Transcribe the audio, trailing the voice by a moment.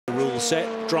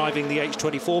set, driving the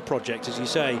H24 project, as you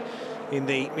say, in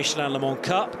the Michelin Le Mans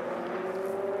Cup.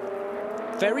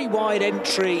 Very wide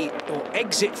entry, or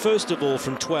exit first of all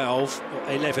from 12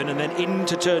 or 11, and then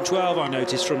into turn 12, I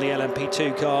noticed, from the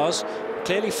LMP2 cars.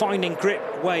 Clearly finding grip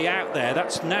way out there.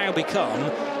 That's now become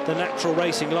the natural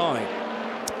racing line.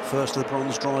 First of the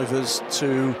bronze drivers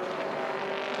to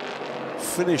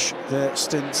finish their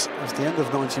stint at the end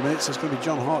of 90 minutes is going to be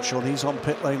John Hartshorn. He's on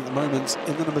pit lane at the moment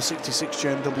in the number 66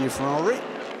 JMW Ferrari.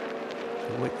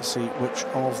 We'll wait to see which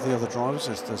of the other drivers,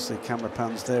 as the camera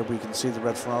pans there, we can see the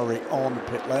red Ferrari on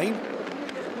pit lane.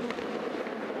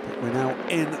 But we're now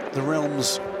in the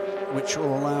realms which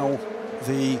will allow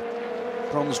the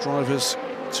bronze drivers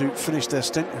to finish their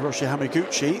stint. Hiroshi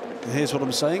Hamaguchi, here's what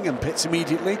I'm saying, and pits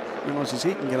immediately, realises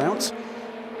he can get out.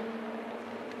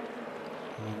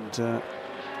 And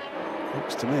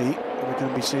looks to me we're going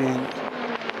to be seeing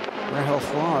Rahel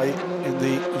Fry in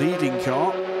the leading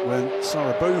car when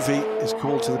Sarah Bovey is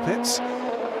called to the pits.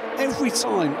 Every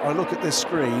time I look at this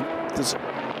screen, there's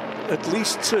at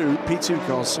least two P2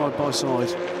 cars side by side.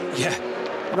 Yeah.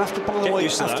 And after, by the way,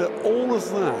 after all of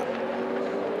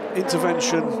that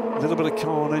intervention, a little bit of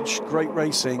carnage, great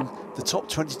racing, the top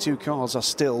 22 cars are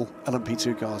still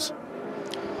LMP2 cars.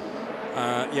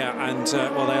 Yeah, and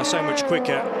well, they are so much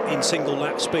quicker in single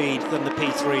lap speed than the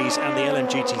P3s and the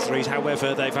LMGT3s.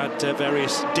 However, they've had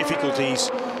various difficulties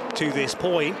to this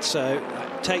point, so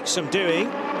that takes some doing.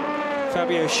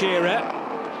 Fabio Scherer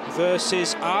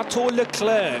versus Arthur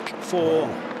Leclerc for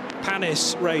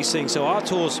Panis Racing. So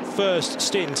Arthur's first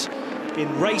stint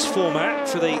in race format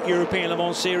for the European Le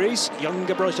Mans Series,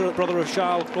 younger brother of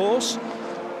Charles, of course.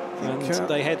 And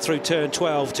they head through turn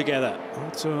 12 together.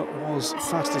 Arthur was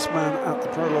fastest man at the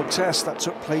prologue test that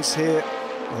took place here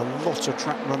with a lot of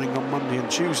track running on Monday and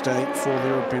Tuesday for the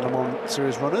European Le Mans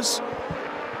Series runners.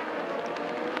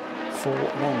 4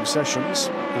 long sessions,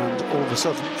 and all of a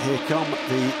sudden here come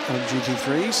the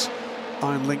GT3s.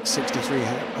 Iron Link 63,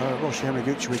 Hiroshi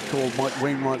Hamaguchi, we called Mike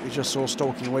Wainwright, we just saw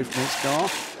stalking away from his car.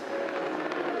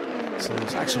 So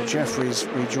as Axel Jeffries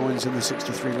rejoins in the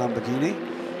 63 Lamborghini.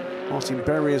 Martin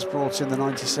Berry has brought in the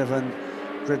 97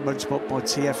 Grid Motorsport by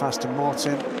TF Aston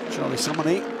Martin. Charlie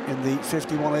Somani in the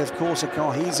 51 AF Corsa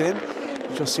car he's in.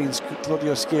 Just seen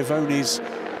Claudio Schiavone's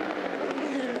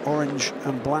orange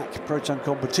and black Proton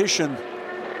competition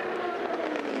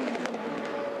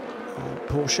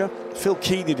Porsche. Phil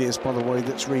Keen it is, by the way,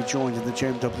 that's rejoined in the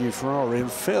JMW Ferrari. And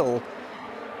Phil,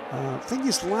 I think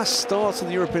his last start in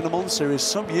the European Le Mans Series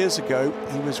some years ago,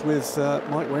 he was with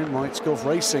Mike Wainwright's Gulf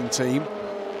Racing team.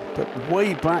 But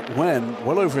way back when,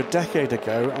 well over a decade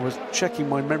ago, I was checking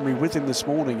my memory with him this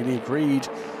morning, and he agreed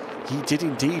he did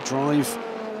indeed drive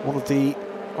one of the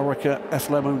Oreca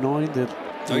FLM09, the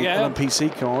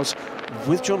LMPC cars,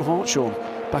 with John Hartshorn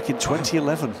back in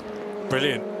 2011.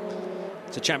 Brilliant.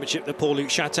 It's a championship that Paul-Luc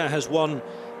Chatin has won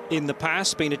in the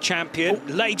past, been a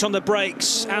champion. Late on the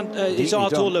brakes, and it's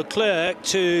Arthur Leclerc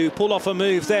to pull off a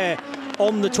move there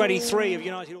on the 23 of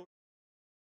United.